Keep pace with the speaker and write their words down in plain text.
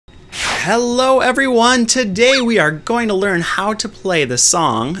Hello everyone! Today we are going to learn how to play the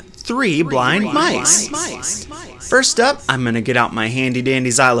song Three Blind Mice. First up, I'm going to get out my handy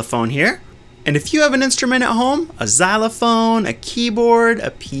dandy xylophone here. And if you have an instrument at home, a xylophone, a keyboard, a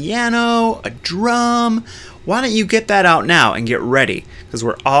piano, a drum, why don't you get that out now and get ready, because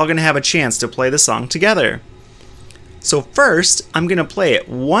we're all going to have a chance to play the song together. So first, I'm going to play it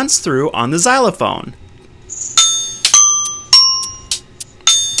once through on the xylophone.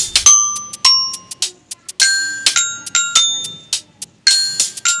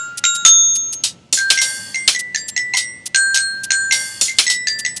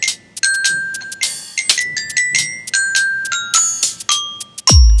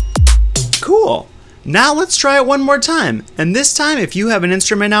 Cool. Now let's try it one more time. And this time, if you have an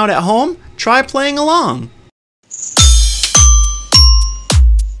instrument out at home, try playing along.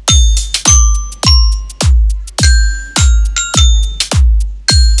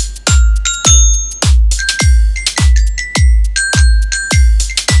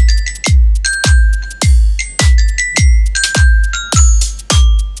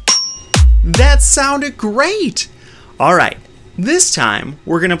 That sounded great! Alright, this time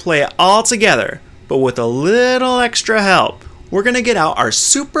we're going to play it all together, but with a little extra help. We're going to get out our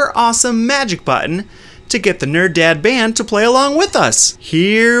super awesome magic button to get the Nerd Dad Band to play along with us.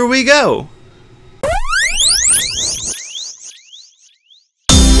 Here we go!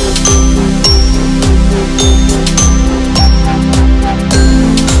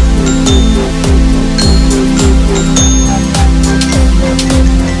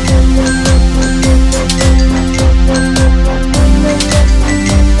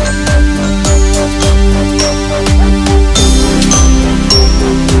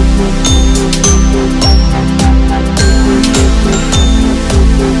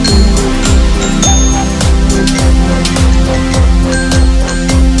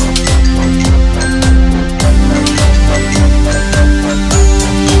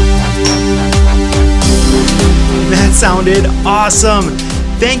 Sounded awesome!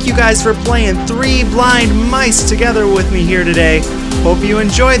 Thank you guys for playing Three Blind Mice together with me here today. Hope you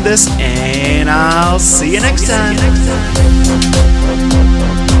enjoyed this, and I'll see you next time.